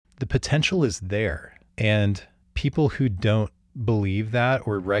the potential is there. And people who don't believe that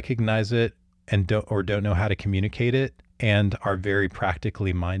or recognize it and don't know how to communicate it and are very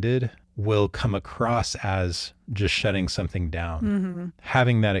practically minded will come across as just shutting something down. Mm-hmm.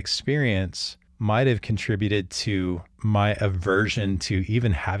 Having that experience might have contributed to my aversion to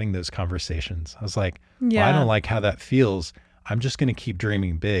even having those conversations. I was like, well, I don't like how that feels. I'm just going to keep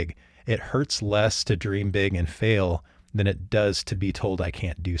dreaming big. It hurts less to dream big and fail than it does to be told I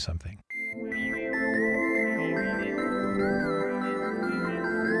can't do something.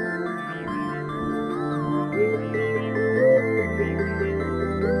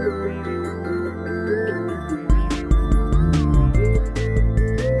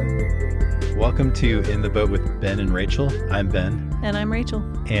 Welcome to In the Boat with Ben and Rachel. I'm Ben. And I'm Rachel.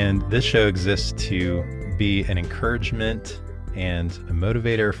 And this show exists to be an encouragement and a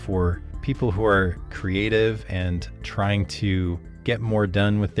motivator for people who are creative and trying to get more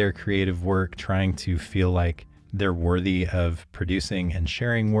done with their creative work, trying to feel like they're worthy of producing and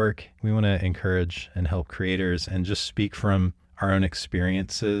sharing work. We want to encourage and help creators and just speak from our own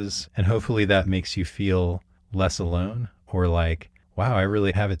experiences. And hopefully that makes you feel less alone or like, wow, I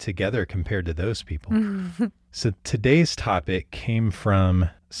really have it together compared to those people. So today's topic came from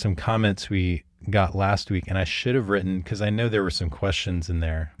some comments we got last week, and I should have written, because I know there were some questions in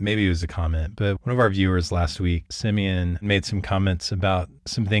there. Maybe it was a comment, but one of our viewers last week, Simeon, made some comments about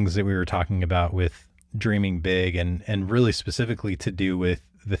some things that we were talking about with dreaming big and really specifically to do with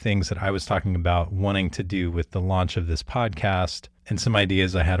the things that I was talking about wanting to do with the launch of this podcast and some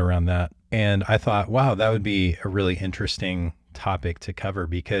ideas I had around that. And I thought, wow, that would be a really interesting topic to cover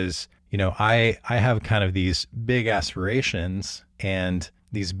because, you know, I have kind of these big aspirations and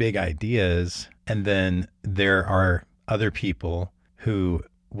these big ideas. And then there are other people who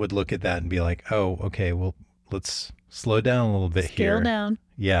would look at that and be like, oh, okay, well, let's slow down a little bit here. Scale down.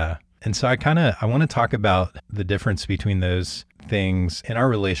 Yeah. And so I want to talk about the difference between those things in our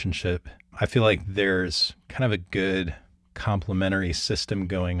relationship. I feel like there's kind of a good complementary system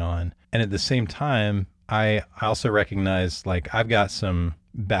going on. And at the same time, I also recognize like I've got some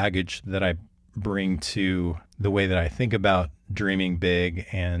baggage that I bring to the way that I think about dreaming big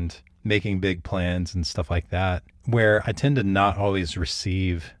and making big plans and stuff like that, where I tend to not always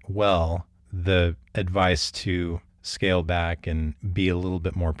receive well the advice to scale back and be a little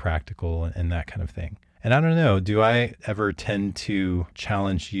bit more practical and that kind of thing. And I don't know, do I ever tend to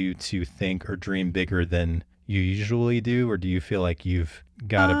challenge you to think or dream bigger than you usually do? Or do you feel like you've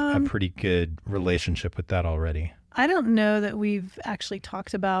got a pretty good relationship with that already? I don't know that we've actually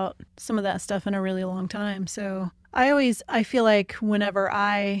talked about some of that stuff in a really long time. So I feel like whenever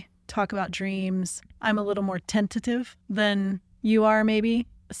I talk about dreams, I'm a little more tentative than you are maybe.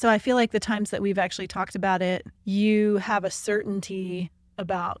 So I feel like the times that we've actually talked about it, you have a certainty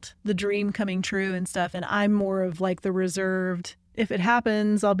about the dream coming true and stuff. And I'm more of like the reserved, if it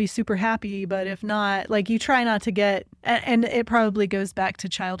happens, I'll be super happy. But if not, like you try not to get, and it probably goes back to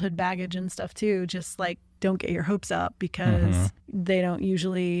childhood baggage and stuff too. Just like, don't get your hopes up because they don't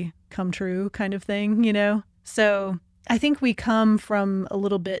usually come true kind of thing, you know? So I think we come from a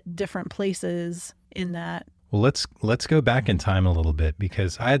little bit different places in that. Well, let's go back in time a little bit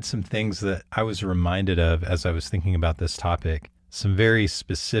because I had some things that I was reminded of as I was thinking about this topic, some very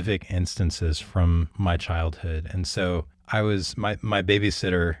specific instances from my childhood. And so I was, my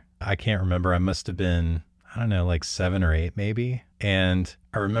babysitter, I can't remember, I must have been, I don't know, like 7 or 8 maybe. And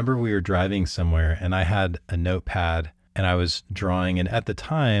I remember we were driving somewhere and I had a notepad and I was drawing. And at the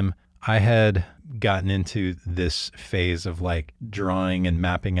time I had gotten into this phase of like drawing and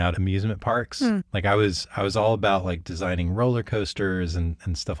mapping out amusement parks. Like I was all about like designing roller coasters and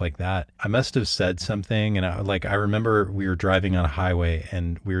stuff like that. I must have said something and I remember we were driving on a highway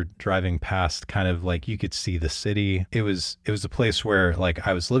and we were driving past kind of like you could see the city. It was a place where like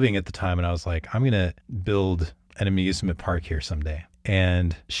I was living at the time and I was like, I'm going to build an amusement park here someday.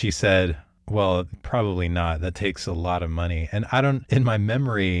 And she said, well, probably not. That takes a lot of money. And in my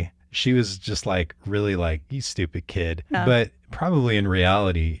memory, she was just like, really like, you stupid kid. Yeah. But probably in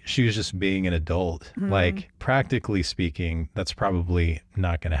reality, she was just being an adult. Like practically speaking, that's probably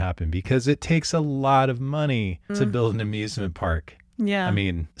not going to happen because it takes a lot of money to build an amusement park. Yeah. I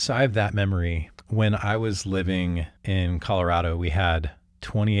mean, so I have that memory. When I was living in Colorado, we had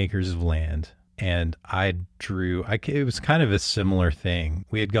 20 acres of land and it was kind of a similar thing.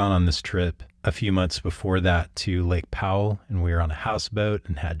 We had gone on this trip a few months before that to Lake Powell and we were on a houseboat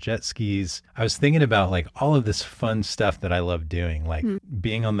and had jet skis. I was thinking about like all of this fun stuff that I love doing, like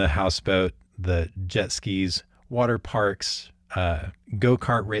being on the houseboat, the jet skis, water parks,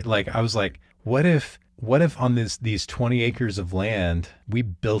 go-kart. Like I was like, what if what if on these 20 acres of land, we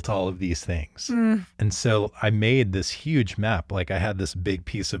built all of these things? And so I made this huge map. Like I had this big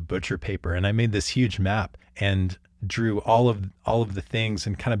piece of butcher paper and I made this huge map and drew all of the things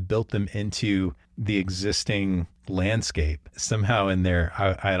and kind of built them into the existing landscape. Somehow in there,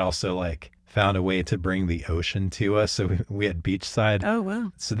 I had also like found a way to bring the ocean to us. So we had beachside. Oh,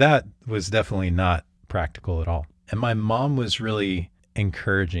 wow. So that was definitely not practical at all. And my mom was really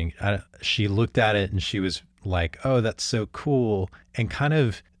encouraging. She looked at it and she was like, oh, that's so cool. And kind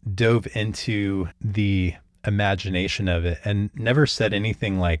of dove into the imagination of it and never said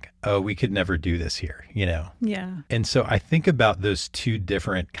anything like, oh, we could never do this here, you know? Yeah. And so I think about those two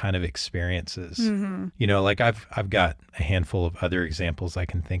different kind of experiences. You know, like I've got a handful of other examples I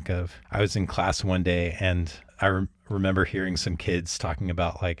can think of. I was in class one day and I remember hearing some kids talking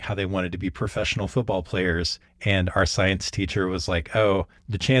about like how they wanted to be professional football players. And our science teacher was like, oh,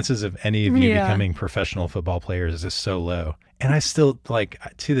 the chances of any of you becoming professional football players is so low. And I still, like,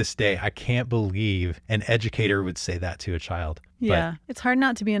 to this day, I can't believe an educator would say that to a child. Yeah. It's hard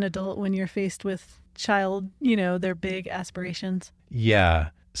not to be an adult when you're faced with child, you know, their big aspirations. Yeah.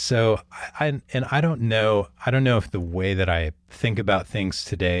 So I don't know if the way that I think about things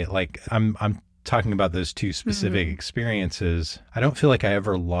today, like I'm talking about those two specific experiences, I don't feel like I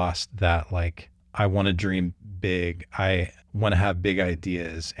ever lost that, like, I want to dream big. I want to have big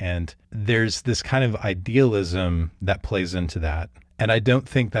ideas. And there's this kind of idealism that plays into that. And I don't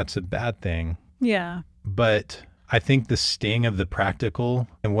think that's a bad thing. Yeah. But I think the sting of the practical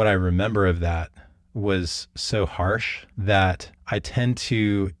and what I remember of that was so harsh that I tend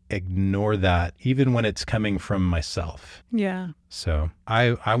to ignore that even when it's coming from myself. Yeah. So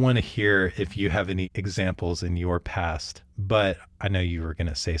I want to hear if you have any examples in your past, but I know you were going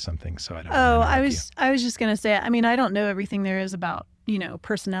to say something, so I don't. I was just going to say, I mean, I don't know everything there is about, you know,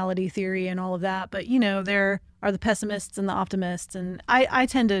 personality theory and all of that, but you know, there are the pessimists and the optimists, and I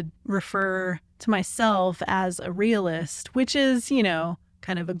tend to refer to myself as a realist, which is, you know,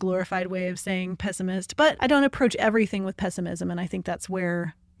 kind of a glorified way of saying pessimist, but I don't approach everything with pessimism. And I think that's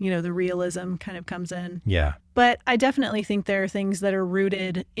where, you know, the realism kind of comes in. Yeah. But I definitely think there are things that are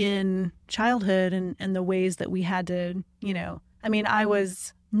rooted in childhood and the ways that we had to, you know, I mean, my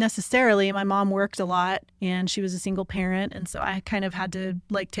mom worked a lot and she was a single parent. And so I kind of had to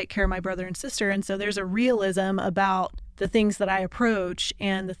like take care of my brother and sister. And so there's a realism about the things that I approach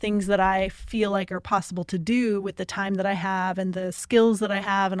and the things that I feel like are possible to do with the time that I have and the skills that I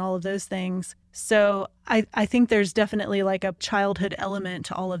have and all of those things. So I think there's definitely like a childhood element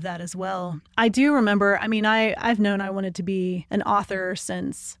to all of that as well. I do remember, I mean, I've known I wanted to be an author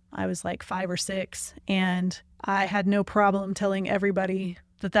since I was like 5 or 6, and I had no problem telling everybody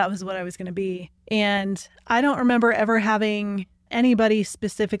that was what I was going to be. And I don't remember ever having anybody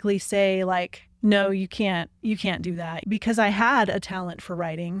specifically say like, no, you can't do that, because I had a talent for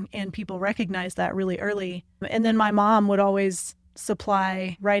writing and people recognized that really early. And then my mom would always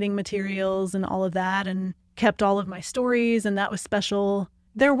supply writing materials and all of that and kept all of my stories, and that was special.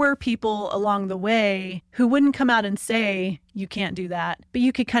 There were people along the way who wouldn't come out and say, you can't do that, but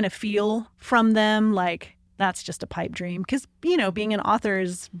you could kind of feel from them like, that's just a pipe dream, because, you know, being an author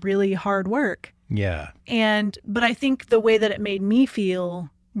is really hard work. Yeah. But I think the way that it made me feel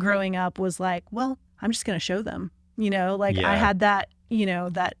growing up was like, well, I'm just going to show them, you know, like I had that, you know,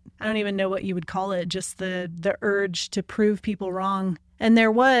 that I don't even know what you would call it, just the urge to prove people wrong. And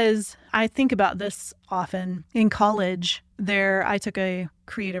I think about this often in college I took a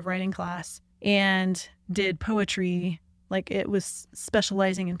creative writing class and did poetry. Like it was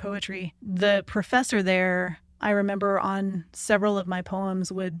specializing in poetry. The professor there, I remember on several of my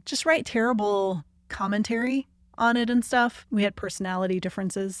poems would just write terrible commentary on it and stuff. We had personality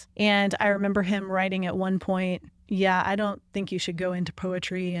differences. And I remember him writing at one point, yeah, I don't think you should go into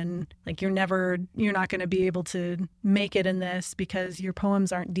poetry, and like you're not going to be able to make it in this because your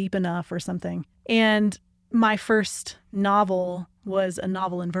poems aren't deep enough or something. And my first novel was a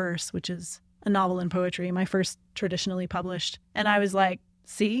novel in verse, which is a novel in poetry, my first traditionally published. And I was like,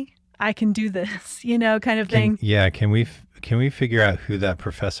 see, I can do this, you know, kind of thing. Can we figure out who that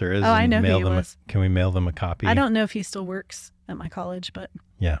professor is? Oh, I know who he was. Can we mail them a copy? I don't know if he still works at my college, but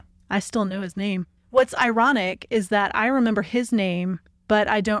yeah, I still know his name. What's ironic is that I remember his name, but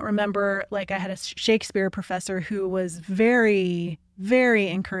I don't remember, like I had a Shakespeare professor who was very, very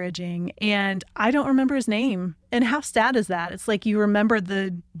encouraging, and I don't remember his name. And how sad is that? It's like you remember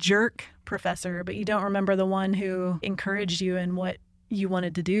the jerk professor, but you don't remember the one who encouraged you in what you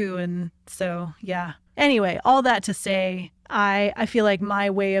wanted to do. And so, yeah. Anyway, all that to say, I feel like my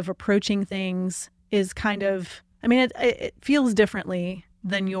way of approaching things is kind of, I mean, it feels differently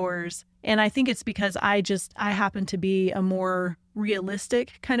than yours. And I think it's because I happen to be a more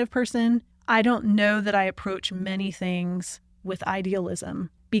realistic kind of person. I don't know that I approach many things with idealism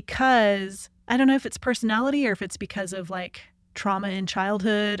because I don't know if it's personality or if it's because of like trauma in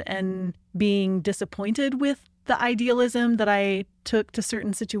childhood and being disappointed with the idealism that I took to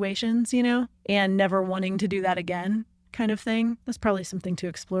certain situations, and never wanting to do that again kind of thing. That's probably something to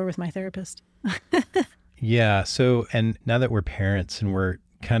explore with my therapist. Yeah. So, and now that we're parents and we're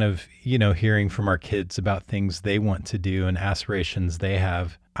kind of, hearing from our kids about things they want to do and aspirations they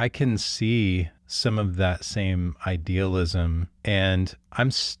have, I can see some of that same idealism. And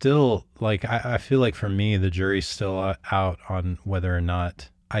I'm still like, I feel like for me, the jury's still out on whether or not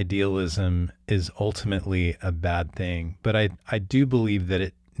idealism is ultimately a bad thing. But I do believe that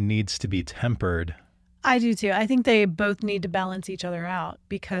it needs to be tempered. I do too. I think they both need to balance each other out,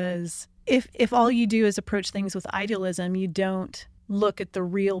 because if all you do is approach things with idealism, you don't look at the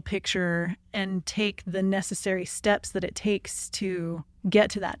real picture and take the necessary steps that it takes to get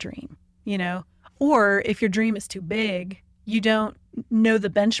to that dream, Or if your dream is too big, you don't know the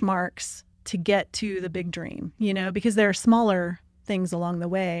benchmarks to get to the big dream, because there are smaller things along the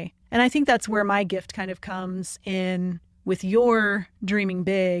way. And I think that's where my gift kind of comes in with your dreaming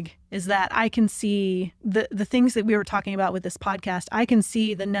big, is that I can see the things that we were talking about with this podcast. I can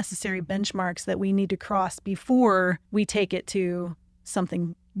see the necessary benchmarks that we need to cross before we take it to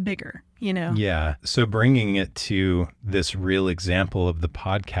something bigger, Yeah. So bringing it to this real example of the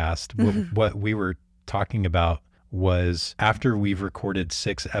podcast, what we were talking about was after we've recorded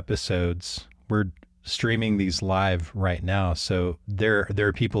 6 episodes, we're streaming these live right now. So there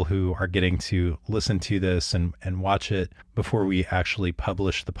are people who are getting to listen to this and watch it before we actually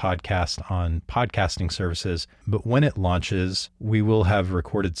publish the podcast on podcasting services. But when it launches, we will have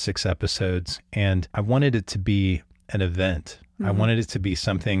recorded 6 episodes. And I wanted it to be an event. I wanted it to be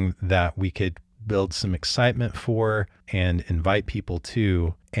something that we could build some excitement for and invite people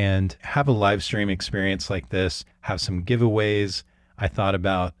to, and have a live stream experience like this, have some giveaways. I thought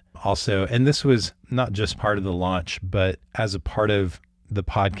about also, and this was not just part of the launch, but as a part of the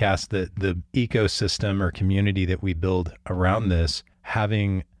podcast, the ecosystem or community that we build around this,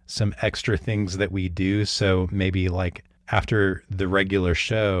 having some extra things that we do. So maybe like after the regular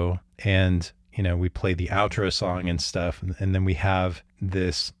show and, we play the outro song and stuff, and then we have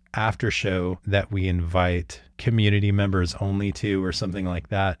this after show that we invite community members only to, or something like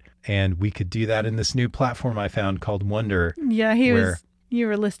that. And we could do that in this new platform I found called Wonder. Yeah, you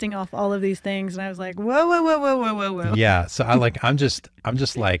were listing off all of these things, and I was like, whoa. Yeah. So I'm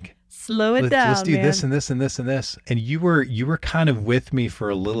just like, slow it down. Let's do man. this and this and this and this. And you were kind of with me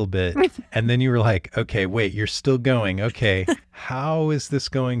for a little bit. And then you were like, okay, wait, you're still going. Okay. How is this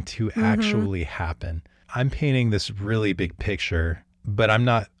going to actually happen? I'm painting this really big picture, but I'm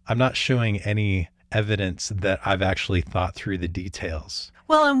not showing any evidence that I've actually thought through the details.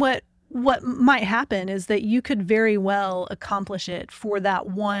 Well, and what might happen is that you could very well accomplish it for that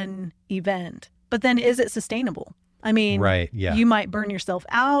one event, but then is it sustainable? I mean, right, yeah. You might burn yourself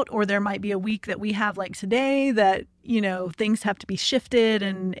out, or there might be a week that we have like today that, things have to be shifted,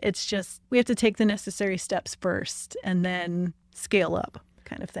 and it's just, we have to take the necessary steps first and then scale up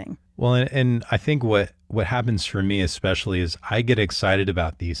kind of thing. Well, and I think what happens for me especially is I get excited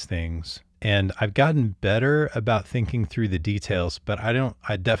about these things. And I've gotten better about thinking through the details, but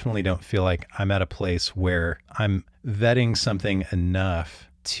I definitely don't feel like I'm at a place where I'm vetting something enough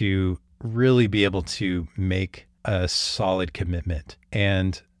to really be able to make a solid commitment.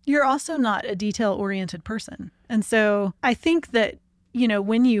 And you're also not a detail-oriented person. And so I think that,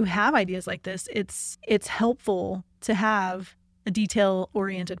 when you have ideas like this, it's helpful to have a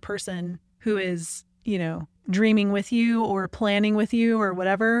detail-oriented person who is, dreaming with you or planning with you or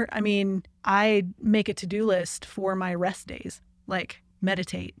whatever. I mean, I make a to-do list for my rest days, like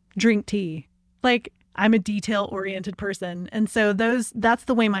meditate, drink tea. Like, I'm a detail-oriented person. And so that's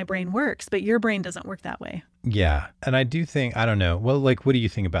the way my brain works, but your brain doesn't work that way. Yeah. And I do think, I don't know. Well, like, what do you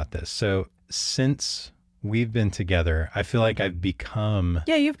think about this? So since we've been together, I feel like I've become...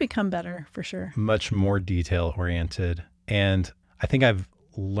 Yeah, you've become better for sure. Much more detail-oriented. And I think I've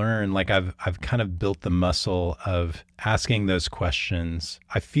learned, like I've kind of built the muscle of asking those questions.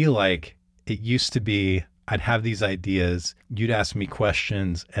 I feel like it used to be I'd have these ideas, you'd ask me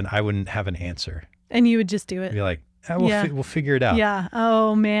questions, and I wouldn't have an answer. And you would just do it. I'd be like, we'll figure it out. Yeah.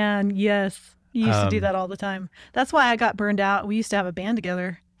 Oh, man. Yes. You used to do that all the time. That's why I got burned out. We used to have a band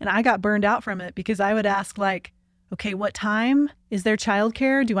together, and I got burned out from it because I would ask like, okay, what time? Is there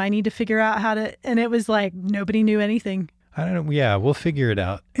childcare? Do I need to figure out how to? And it was like, nobody knew anything. I don't know. Yeah, we'll figure it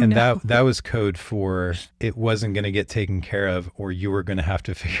out. And that was code for it wasn't going to get taken care of, or you were going to have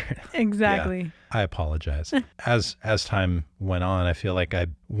to figure it out. Exactly. Yeah, I apologize. As time went on, I feel like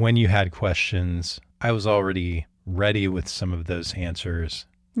when you had questions, I was already ready with some of those answers.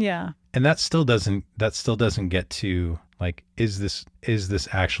 Yeah. And that still doesn't get to like, is this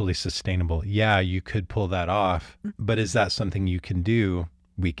actually sustainable? Yeah, you could pull that off, but is that something you can do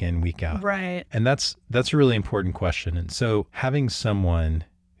week in, week out? Right. And that's a really important question. And so having someone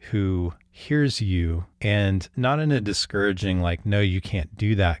who hears you, and not in a discouraging, like, no, you can't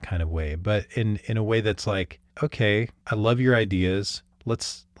do that kind of way, but in a way that's like, okay, I love your ideas.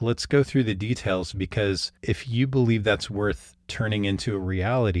 Let's go through the details, because if you believe that's worth turning into a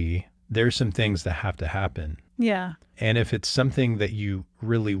reality, there's some things that have to happen. Yeah. And if it's something that you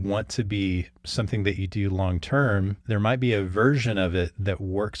really want to be something that you do long term, there might be a version of it that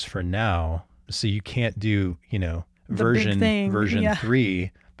works for now. So you can't do, version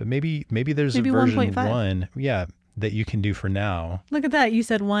 3, but maybe there's a version 1, that you can do for now. Look at that. You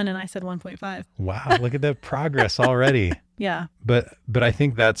said 1 and I said 1.5. Wow, look at the progress already. Yeah. But I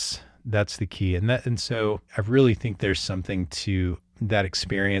think that's the key. And so I really think there's something to that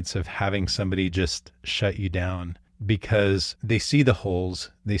experience of having somebody just shut you down, because they see the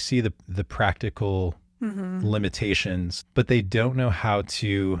holes, they see the practical limitations, but they don't know how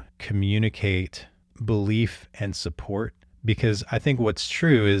to communicate belief and support. Because I think what's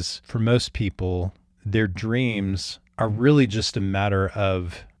true is, for most people, their dreams are really just a matter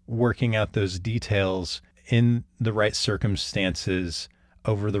of working out those details in the right circumstances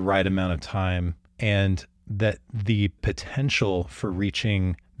over the right amount of time, and that the potential for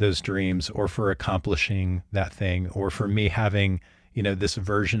reaching those dreams, or for accomplishing that thing, or for me having, this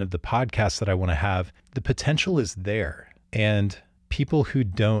version of the podcast that I want to have, the potential is there. And people who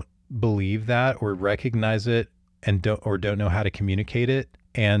don't believe that, or recognize it, and don't know how to communicate it,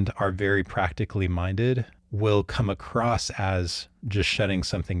 and are very practically minded, will come across as just shutting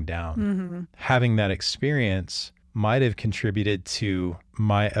something down. Having that experience might have contributed to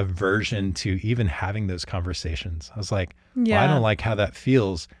my aversion to even having those conversations. I was like, well, I don't like how that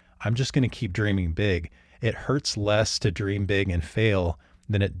feels. I'm just going to keep dreaming big. It hurts less to dream big and fail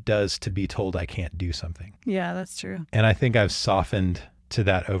than it does to be told I can't do something. Yeah, that's true. And I think I've softened to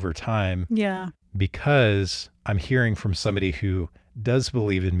that over time. Yeah. Because I'm hearing from somebody who does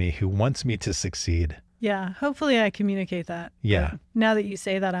believe in me, who wants me to succeed. Yeah. Hopefully I communicate that. Yeah. But now that you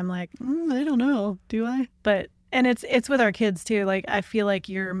say that, I'm like, I don't know. Do I? And it's with our kids too. Like, I feel like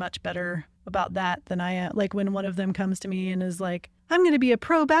you're much better about that than I am. Like, when one of them comes to me and is like, I'm going to be a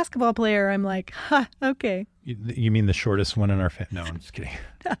pro basketball player, I'm like, okay. You mean the shortest one in our family? No, I'm just kidding.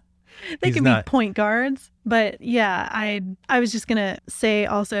 They can be point guards. But yeah, I was just going to say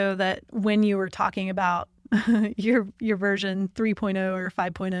also that when you were talking about your version 3.0 or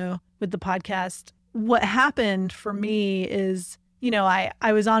 5.0 with the podcast, what happened for me is,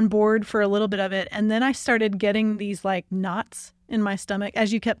 I was on board for a little bit of it, and then I started getting these like knots in my stomach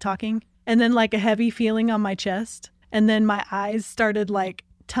as you kept talking, and then like a heavy feeling on my chest, and then my eyes started like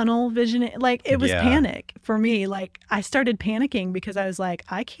tunnel vision. Like, it was panic for me. Like, I started panicking because I was like,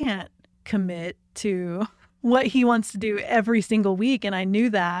 I can't commit to what he wants to do every single week. And I knew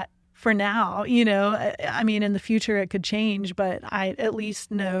that for now, I mean, in the future it could change, but I at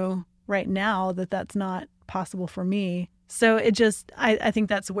least know right now that that's not possible for me. So it just, I think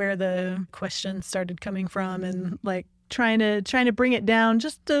that's where the question started coming from, and like trying to bring it down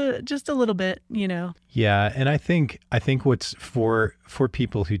just a little bit, Yeah. And I think what's for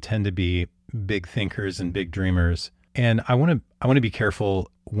people who tend to be big thinkers and big dreamers, and I want to be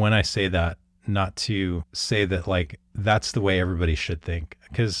careful when I say that, not to say that like that's the way everybody should think,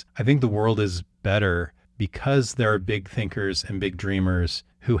 because I think the world is better because there are big thinkers and big dreamers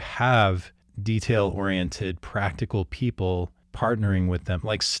who have detail-oriented, practical people partnering with them.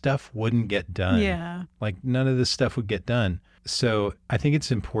 Like, stuff wouldn't get done. Yeah. Like, none of this stuff would get done. So I think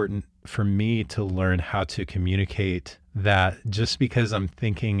it's important for me to learn how to communicate that just because I'm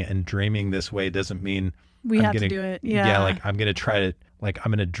thinking and dreaming this way doesn't mean we have to do it. Yeah. Yeah. Like, I'm going to try to, like,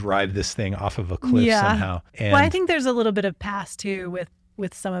 I'm going to drive this thing off of a cliff somehow. And well, I think there's a little bit of past too with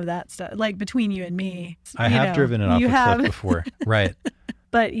some of that stuff, like between you and me. I have driven it off a cliff before. Right.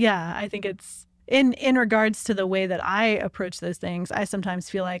 But yeah, I think it's in regards to the way that I approach those things, I sometimes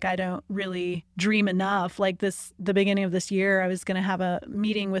feel like I don't really dream enough. Like the beginning of this year, I was going to have a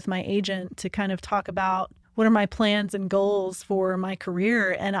meeting with my agent to kind of talk about what are my plans and goals for my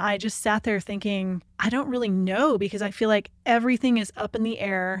career. And I just sat there thinking, I don't really know, because I feel like everything is up in the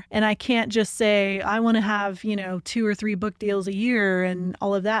air, and I can't just say, I want to have, 2 or 3 book deals a year and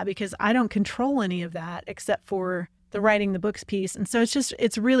all of that, because I don't control any of that except for the writing the books piece. And so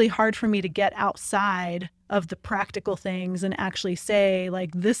it's really hard for me to get outside of the practical things and actually say,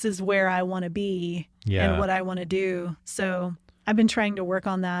 like, this is where I want to be and what I want to do. So I've been trying to work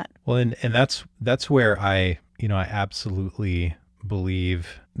on that. Well, and that's where I absolutely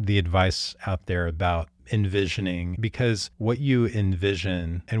believe the advice out there about envisioning, because what you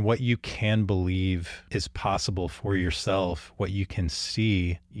envision and what you can believe is possible for yourself, what you can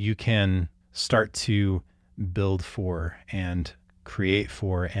see, you can start to build for and create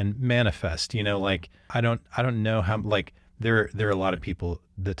for and manifest. Like I don't know how, like there are a lot of people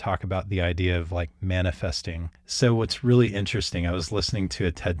that talk about the idea of like manifesting. So what's really interesting, I was listening to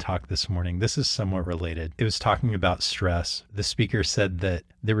a TED Talk this morning. This is somewhat related. It was talking about stress. The speaker said that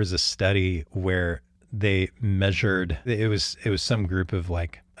there was a study where they measured, it was some group of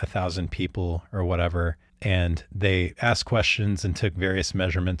like 1,000 people or whatever, and they asked questions and took various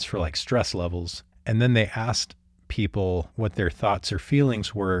measurements for like stress levels. And then they asked people what their thoughts or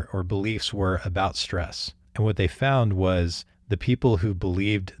feelings were or beliefs were about stress. And what they found was the people who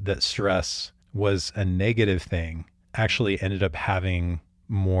believed that stress was a negative thing actually ended up having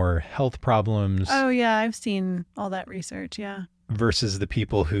more health problems. Oh, yeah. I've seen all that research. Yeah. Versus the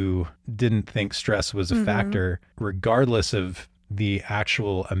people who didn't think stress was a factor, regardless of the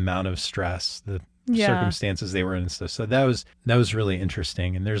actual amount of stress, the circumstances they were in and stuff. So that was really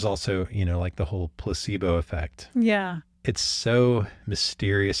interesting. And there's also, like the whole placebo effect. Yeah. It's so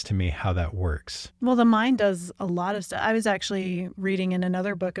mysterious to me how that works. Well, the mind does a lot of stuff. I was actually reading in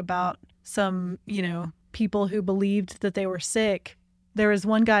another book about some, people who believed that they were sick. There was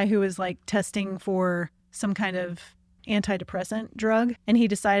one guy who was like testing for some kind of antidepressant drug, and he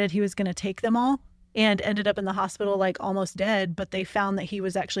decided he was going to take them all and ended up in the hospital like almost dead, but they found that he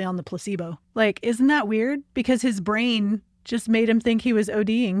was actually on the placebo. Like, isn't that weird? Because his brain just made him think he was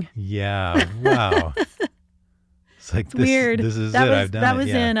ODing. Yeah. Wow. It's like, this, weird. This is that it. Was, I've done that it. was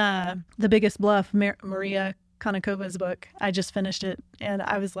Yeah. in The Biggest Bluff, Maria Konakova's book. I just finished it, and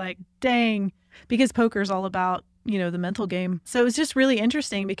I was like, dang, because poker's all about, the mental game. So it was just really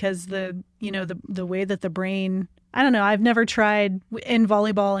interesting because the way that the brain, I don't know, I've never tried in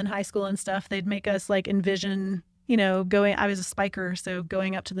volleyball in high school and stuff. They'd make us like envision, going, I was a spiker, so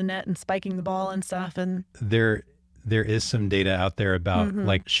going up to the net and spiking the ball and stuff. And there is some data out there about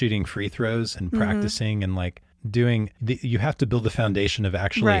like shooting free throws and practicing and like you have to build the foundation of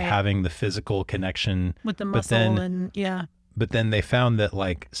actually having the physical connection with the muscle But then they found that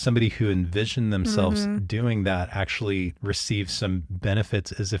like somebody who envisioned themselves doing that actually received some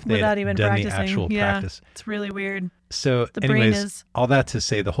benefits as if they without had even done practicing. the actual practice. It's really weird. So The brain anyways, is- all that to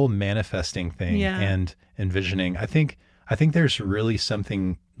say the whole manifesting thing and envisioning, I think there's really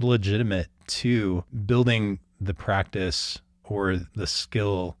something legitimate to building the practice or the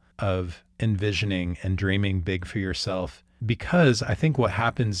skill of envisioning and dreaming big for yourself. Because I think what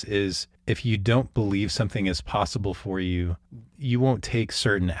happens is if you don't believe something is possible for you, you won't take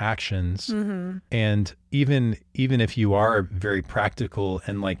certain actions. And even if you are very practical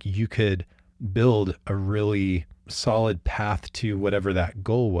and like you could build a really solid path to whatever that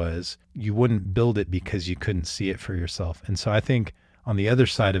goal was, you wouldn't build it because you couldn't see it for yourself. And so I think on the other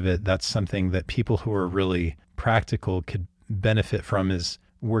side of it, that's something that people who are really practical could benefit from, is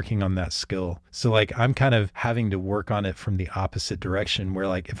working on that skill. So like I'm kind of having to work on it from the opposite direction, where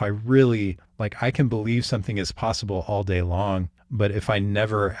like if I really like, I can believe something is possible all day long, but if I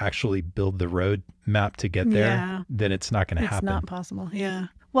never actually build the road map to get there, then it's not going to happen. It's not possible. Yeah.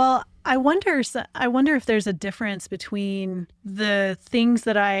 Well, I wonder if there's a difference between the things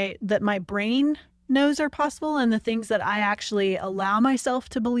that my brain knows are possible and the things that I actually allow myself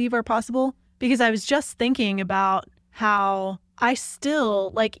to believe are possible. Because I was just thinking about how I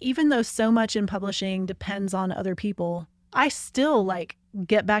still, like, even though so much in publishing depends on other people, I still like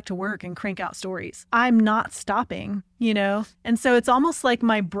get back to work and crank out stories. I'm not stopping, And so it's almost like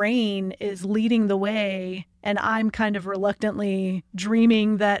my brain is leading the way and I'm kind of reluctantly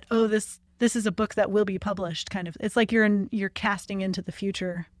dreaming that, oh, this is a book that will be published, kind of. It's like you're casting into the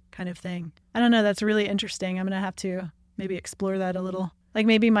future kind of thing. I don't know. That's really interesting. I'm going to have to maybe explore that a little. Like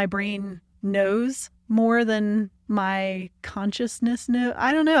maybe my brain knows more than my consciousness knows.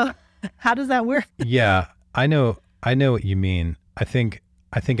 I don't know. How does that work? Yeah, I know what you mean. I think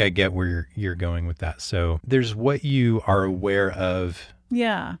I get where you're going with that. So there's what you are aware of.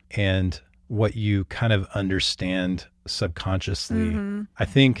 Yeah. And what you kind of understand subconsciously. I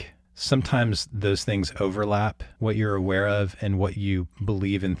think sometimes those things overlap. What you're aware of and what you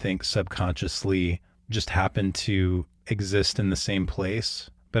believe and think subconsciously just happen to exist in the same place.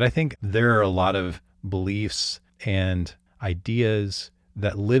 But I think there are a lot of beliefs and ideas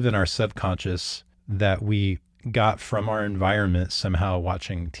that live in our subconscious that we got from our environment somehow,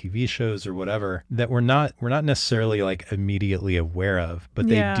 watching TV shows or whatever, that we're not necessarily like immediately aware of, but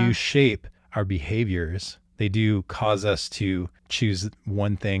they do shape our behaviors. They do cause us to choose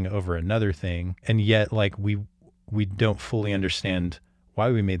one thing over another thing. And yet like we don't fully understand why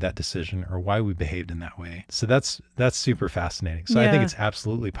we made that decision or why we behaved in that way. So that's super fascinating. So I think it's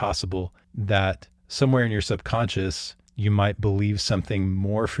absolutely possible that somewhere in your subconscious, you might believe something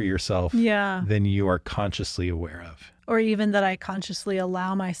more for yourself than you are consciously aware of. Or even that I consciously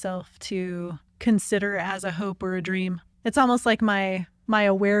allow myself to consider as a hope or a dream. It's almost like my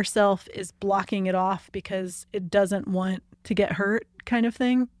aware self is blocking it off because it doesn't want to get hurt kind of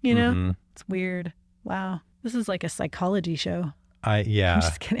thing, you know? Mm-hmm. It's weird. Wow. This is like a psychology show. I'm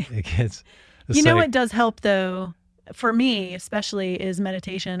just kidding. You know what does help though, for me especially, is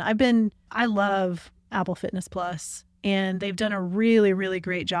meditation. I love Apple Fitness Plus, and they've done a really, really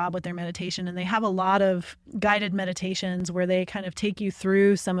great job with their meditation. And they have a lot of guided meditations where they kind of take you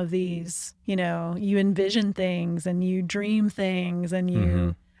through some of these, you know, you envision things and you dream things,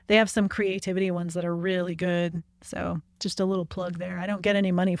 and they have some creativity ones that are really good. So just a little plug there. I don't get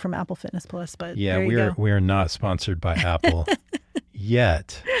any money from Apple Fitness Plus, but we are not sponsored by Apple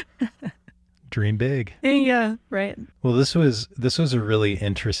yet. Dream big. Yeah, right. Well, this was a really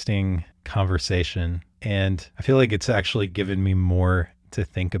interesting conversation, and I feel like it's actually given me more to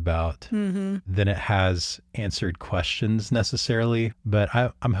think about than it has answered questions necessarily. But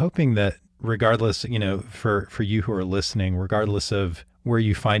I'm hoping that regardless, you know, for you who are listening, regardless of where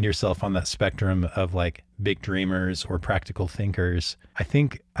you find yourself on that spectrum of like big dreamers or practical thinkers, I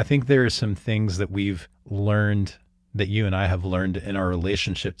think there are some things that we've learned, that you and I have learned in our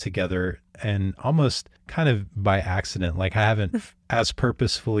relationship together, and almost kind of by accident. Like I haven't as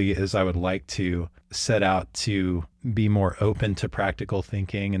purposefully as I would like to set out to be more open to practical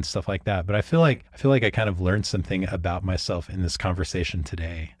thinking and stuff like that. But I feel like I kind of learned something about myself in this conversation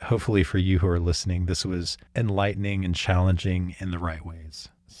today. Hopefully for you who are listening, this was enlightening and challenging in the right ways.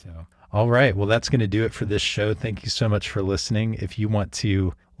 So, all right. Well, that's going to do it for this show. Thank you so much for listening. If you want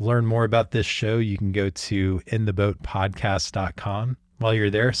to learn more about this show, you can go to intheboatpodcast.com. While you're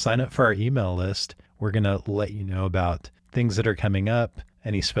there, sign up for our email list. We're going to let you know about things that are coming up,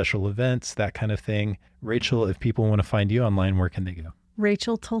 any special events, that kind of thing. Rachel, if people want to find you online, where can they go?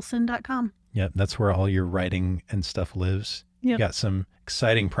 RachelTolson.com. Yep, that's where all your writing and stuff lives. Yep. You got some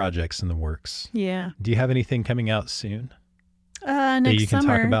exciting projects in the works. Yeah. Do you have anything coming out soon? Next that you can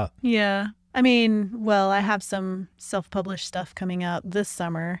summer. Talk about? Yeah. I mean, well, I have some self-published stuff coming out this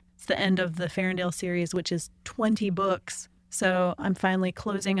summer. It's the end of the Ferndale series, which is 20 books. So I'm finally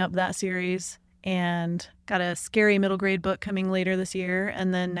closing up that series, and got a scary middle grade book coming later this year.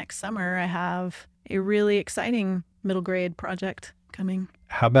 And then next summer, I have a really exciting middle grade project coming.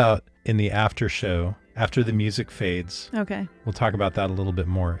 How about in the after show, after the music fades? Okay. We'll talk about that a little bit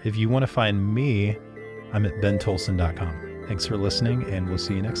more. If you want to find me, I'm at bentolson.com. Thanks for listening, and we'll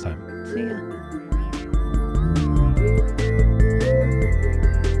see you next time. See ya.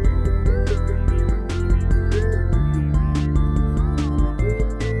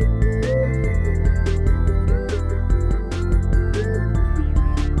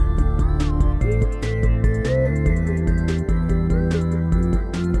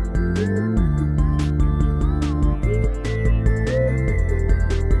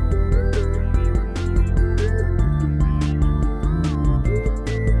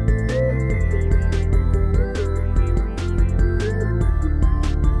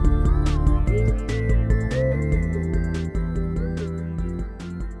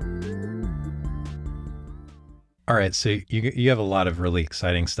 All right, so you have a lot of really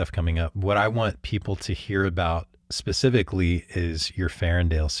exciting stuff coming up. What I want people to hear about specifically is your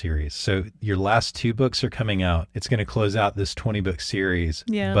Ferndale series. So your last 2 books are coming out. It's going to close out this 20-book series.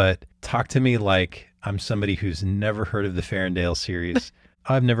 Yeah. But talk to me like I'm somebody who's never heard of the Ferndale series.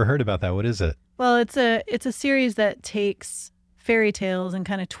 I've never heard about that. What is it? Well, it's a series that takes fairy tales and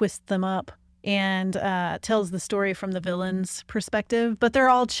kind of twists them up and tells the story from the villain's perspective, but they're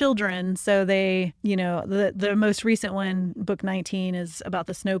all children. So they, you know, the most recent one, book 19, is about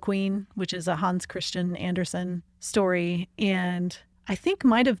the Snow Queen, which is a Hans Christian Andersen story. And I think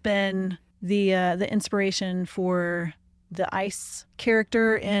might have been the inspiration for the ice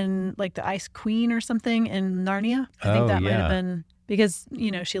character in like the Ice Queen or something in Narnia. I think that might have been because, you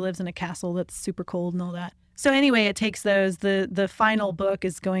know, she lives in a castle that's super cold and all that. So anyway, it takes those. The final book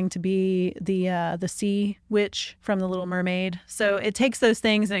is going to be the Sea Witch from The Little Mermaid. So it takes those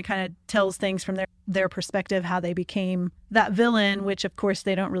things and it kind of tells things from their perspective, how they became that villain, which of course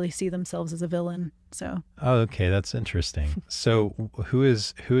they don't really see themselves as a villain. So. Oh, okay, that's interesting. So who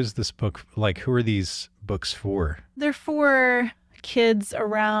is this book? Like, who are these books for? They're for kids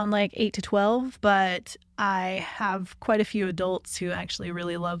around like 8 to 12, but I have quite a few adults who actually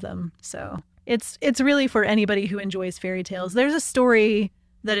really love them. So it's really for anybody who enjoys fairy tales. There's a story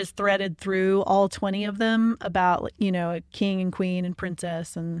that is threaded through all 20 of them about, a king and queen and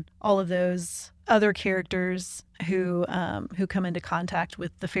princess and all of those other characters who come into contact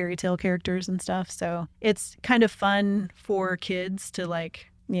with the fairy tale characters and stuff. So it's kind of fun for kids to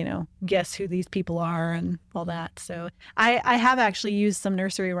guess who these people are and all that. So I have actually used some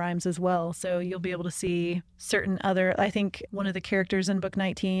nursery rhymes as well. So you'll be able to see certain I think one of the characters in book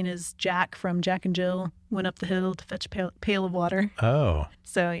 19 is Jack from Jack and Jill went up the hill to fetch a pail of water. Oh.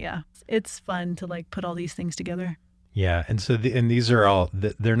 So yeah, it's fun to put all these things together. Yeah. And so, these are all,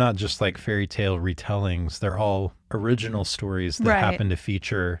 they're not just like fairy tale retellings. They're all original stories that happen to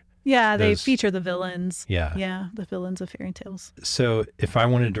feature. Yeah, they feature the villains. Yeah. Yeah, the villains of fairy tales. So if I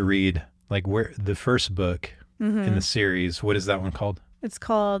wanted to read where the first book in the series, what is that one called? It's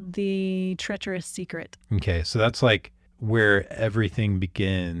called The Treacherous Secret. Okay. So that's where everything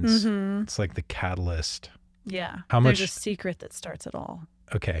begins. It's like the catalyst. Yeah. How much? There's a secret that starts it all.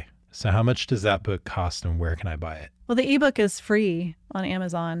 Okay. So how much does that book cost and where can I buy it? Well, the ebook is free on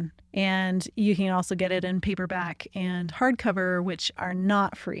Amazon, and you can also get it in paperback and hardcover, which are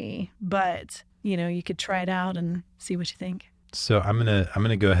not free, but you could try it out and see what you think. So I'm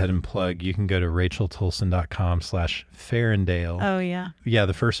gonna go ahead and plug. You can go to racheltolson.com/Farendale. Oh yeah. Yeah,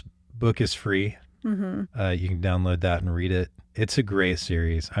 the first book is free. You can download that and read it. It's a great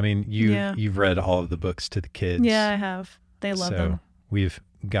series. I mean, you've read all of the books to the kids. Yeah, I have. They love them. We've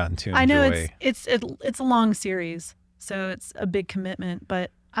gotten to enjoy. I know it's a long series, so it's a big commitment,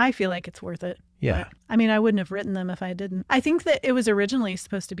 but I feel like it's worth it. Yeah. But, I mean, I wouldn't have written them if I didn't. I think that it was originally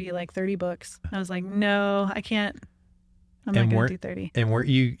supposed to be 30 books. I was like, no, I can't. I'm not going to do 30. And were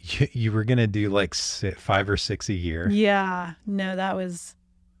you were going to do 5 or 6 a year? Yeah. No,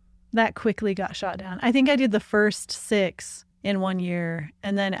 that quickly got shot down. I think I did the first 6 in 1 year.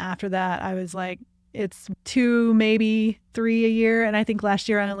 And then after that, I was like, it's 2, maybe 3 a year. And I think last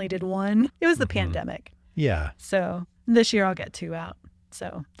year I only did 1. It was the pandemic. Yeah. So this year I'll get 2 out.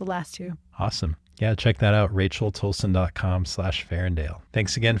 So the last 2. Awesome. Yeah, check that out. racheltolson.com/Farendale.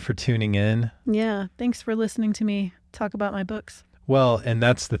 Thanks again for tuning in. Yeah. Thanks for listening to me talk about my books. Well, and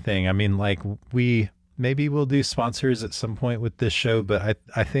that's the thing. I mean, maybe we'll do sponsors at some point with this show, but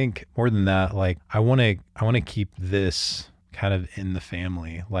I think more than that, I want to keep this kind of in the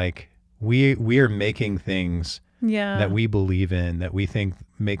family. We are making things that we believe in, that we think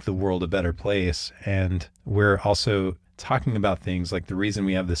make the world a better place. And we're also talking about things the reason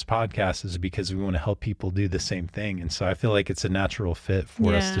we have this podcast is because we want to help people do the same thing. And so I feel like it's a natural fit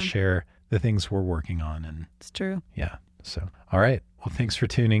for us to share the things we're working on. And it's true. Yeah. So, all right. Well, thanks for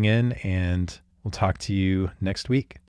tuning in, and we'll talk to you next week.